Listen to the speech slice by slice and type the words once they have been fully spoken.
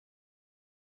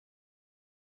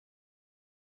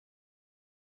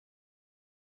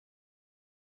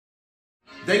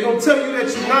They gonna tell you that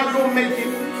you're not gonna make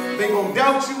it. They gonna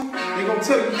doubt you. They gonna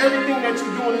tell you everything that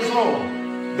you're doing is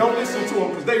wrong. Don't listen to them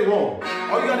because they wrong.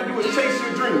 All you gotta do is chase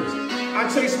your dreams. I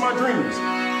chase my dreams.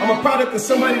 I'm a product of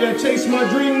somebody that chased my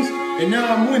dreams, and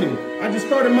now I'm winning. I just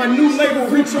started my new label,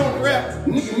 Rich on Rap.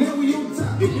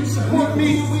 If you support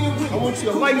me, I want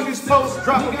you to like this post,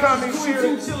 drop a comment, share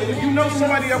it. And if you know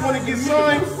somebody that want to get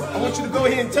signed, I want you to go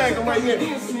ahead and tag them right now.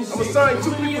 I'm gonna sign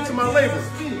 2 people to my label.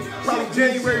 Probably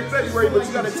January, February, but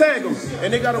you gotta tag them.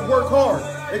 And they gotta work hard.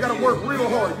 They gotta work real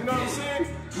hard. You know what I'm saying?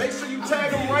 Make sure you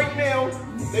tag them right now.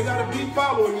 They gotta be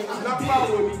following me. If you're not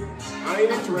following me, I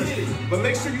ain't interested. But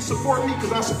make sure you support me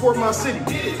because I support my city.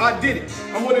 I did it.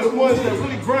 I'm one of the ones that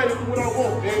really grinded for what I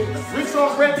want, man. Rich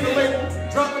on Rap the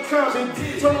label. Drop a comment.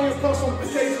 Turn on your post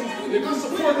notifications. If you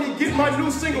support me, get my new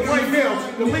single right now.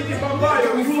 The link in my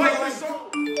bio. If you like this song,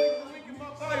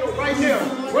 right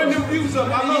now. Run them views up.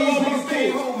 I love all my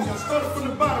fans. I started from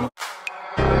the bottom.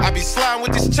 I be sliding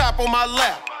with this chop on my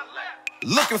lap.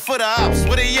 Looking for the ops,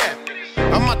 where they at?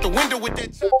 I'm out the window with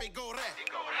that chop, it go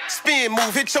that. Spin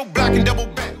move, hit your block and double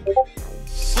back.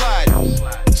 Sliding,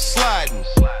 sliding,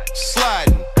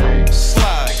 sliding.